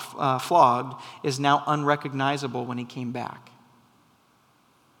flogged is now unrecognizable when he came back.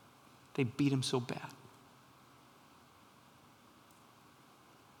 They beat him so bad.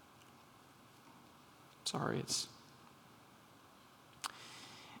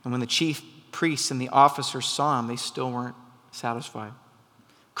 And when the chief priests and the officers saw him, they still weren't satisfied.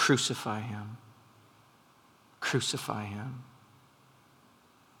 Crucify him. Crucify him.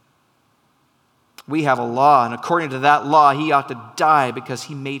 We have a law, and according to that law, he ought to die because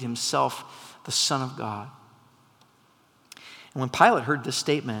he made himself the Son of God. And when Pilate heard this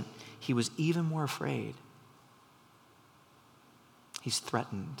statement, he was even more afraid. He's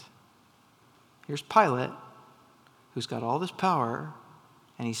threatened. Here's Pilate, who's got all this power,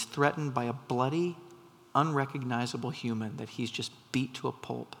 and he's threatened by a bloody, unrecognizable human that he's just beat to a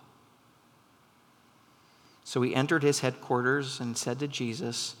pulp. So he entered his headquarters and said to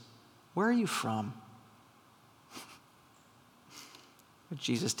Jesus, "Where are you from?" But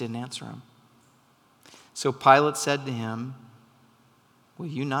Jesus didn't answer him. So Pilate said to him, "Will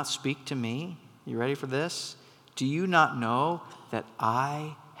you not speak to me?" You ready for this? "Do you not know that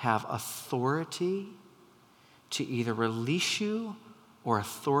I have authority to either release you or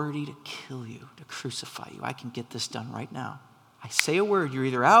authority to kill you, to crucify you? I can get this done right now. I say a word, you're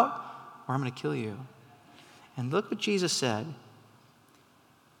either out or I'm going to kill you." And look what Jesus said.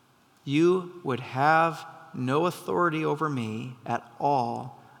 "You would have no authority over me at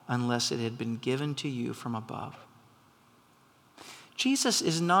all unless it had been given to you from above." Jesus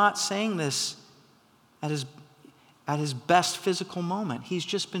is not saying this at his best physical moment. He's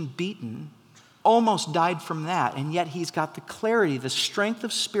just been beaten, almost died from that, and yet he's got the clarity, the strength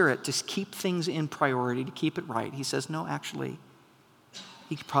of spirit to keep things in priority, to keep it right. He says, no, actually,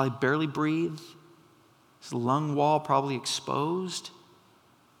 he could probably barely breathe. His lung wall probably exposed.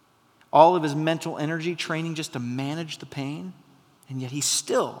 All of his mental energy training just to manage the pain. And yet he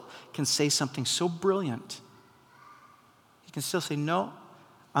still can say something so brilliant. He can still say, "No,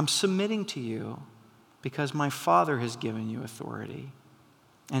 I'm submitting to you because my Father has given you authority.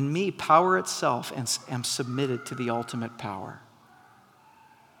 And me, power itself, am submitted to the ultimate power."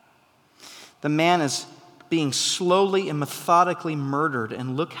 The man is being slowly and methodically murdered,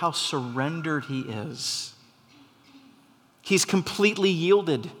 and look how surrendered he is. He's completely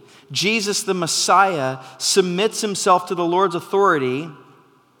yielded. Jesus, the Messiah, submits himself to the Lord's authority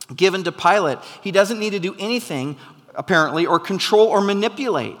given to Pilate. He doesn't need to do anything apparently, or control or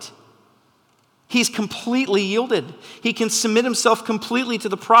manipulate. He's completely yielded. He can submit himself completely to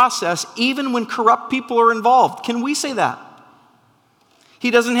the process, even when corrupt people are involved. Can we say that?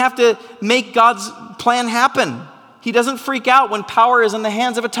 He doesn't have to make God's plan happen. He doesn't freak out when power is in the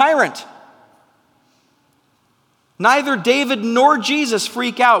hands of a tyrant. Neither David nor Jesus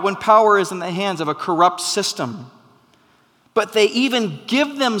freak out when power is in the hands of a corrupt system. But they even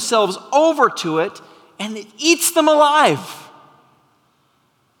give themselves over to it, and it eats them alive.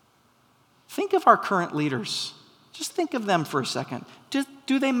 Think of our current leaders. Just think of them for a second.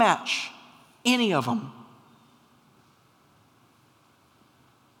 Do they match any of them?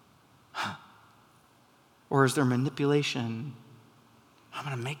 Or is there manipulation? I'm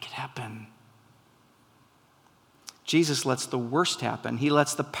going to make it happen. Jesus lets the worst happen. He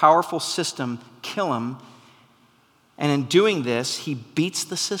lets the powerful system kill him. And in doing this, he beats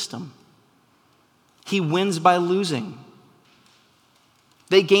the system. He wins by losing.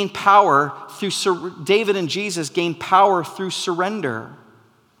 They gain power through, David and Jesus gain power through surrender.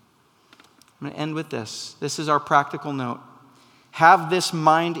 I'm going to end with this. This is our practical note. Have this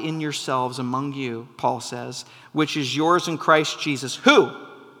mind in yourselves among you, Paul says, which is yours in Christ Jesus, who,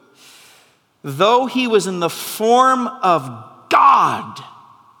 though he was in the form of God,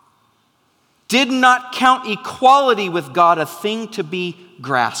 did not count equality with God a thing to be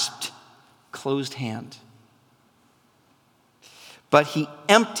grasped, closed hand. But he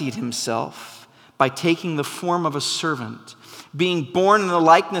emptied himself by taking the form of a servant. Being born in the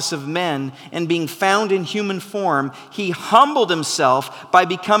likeness of men and being found in human form, he humbled himself by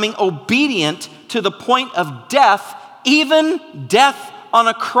becoming obedient to the point of death, even death on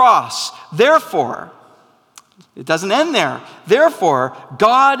a cross. Therefore, it doesn't end there. Therefore,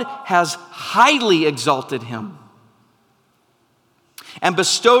 God has highly exalted him and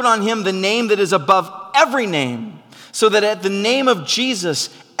bestowed on him the name that is above every name, so that at the name of Jesus,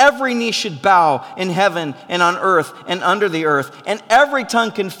 every knee should bow in heaven and on earth and under the earth, and every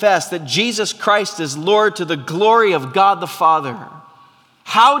tongue confess that Jesus Christ is Lord, to the glory of God the Father.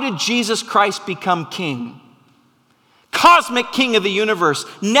 How did Jesus Christ become king? Cosmic king of the universe,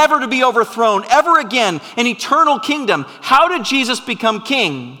 never to be overthrown ever again, an eternal kingdom. How did Jesus become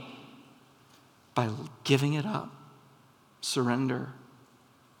king? By giving it up. Surrender.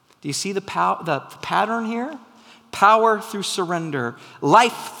 Do you see the pattern here? Power through surrender,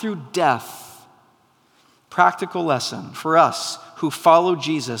 life through death. Practical lesson for us who follow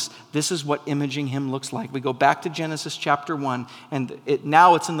Jesus. This is what imaging him looks like. We go back to Genesis chapter 1, and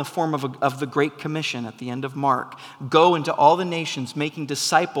now it's in the form of the Great Commission at the end of Mark. Go into all the nations, making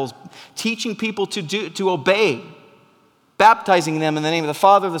disciples, teaching people to obey, baptizing them in the name of the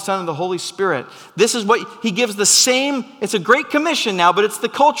Father, the Son, and the Holy Spirit. This is what he gives the same, it's a great commission now, but it's the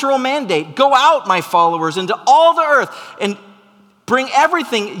cultural mandate. Go out, my followers, into all the earth and bring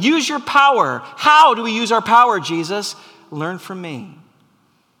everything. Use your power. How do we use our power, Jesus? Learn from me.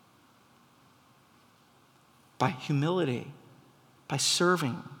 By humility, by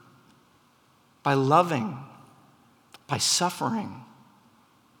serving, by loving, by suffering.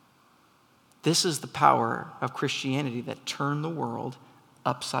 This is the power of Christianity that turned the world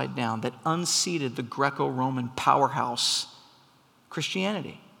upside down, that unseated the Greco-Roman powerhouse.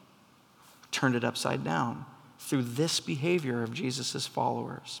 Christianity turned it upside down through this behavior of Jesus'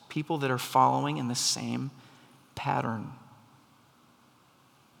 followers, people that are following in the same pattern.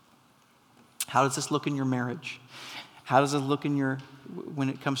 How does this look in your marriage? How does it look when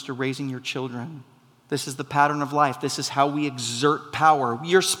it comes to raising your children? This is the pattern of life. This is how we exert power.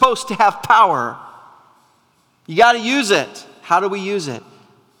 You're supposed to have power. You got to use it. How do we use it?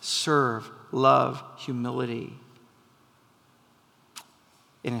 Serve, love, humility.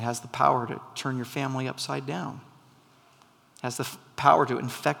 And it has the power to turn your family upside down. It has the power to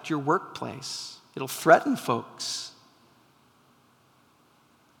infect your workplace. It'll threaten folks.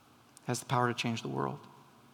 It has the power to change the world.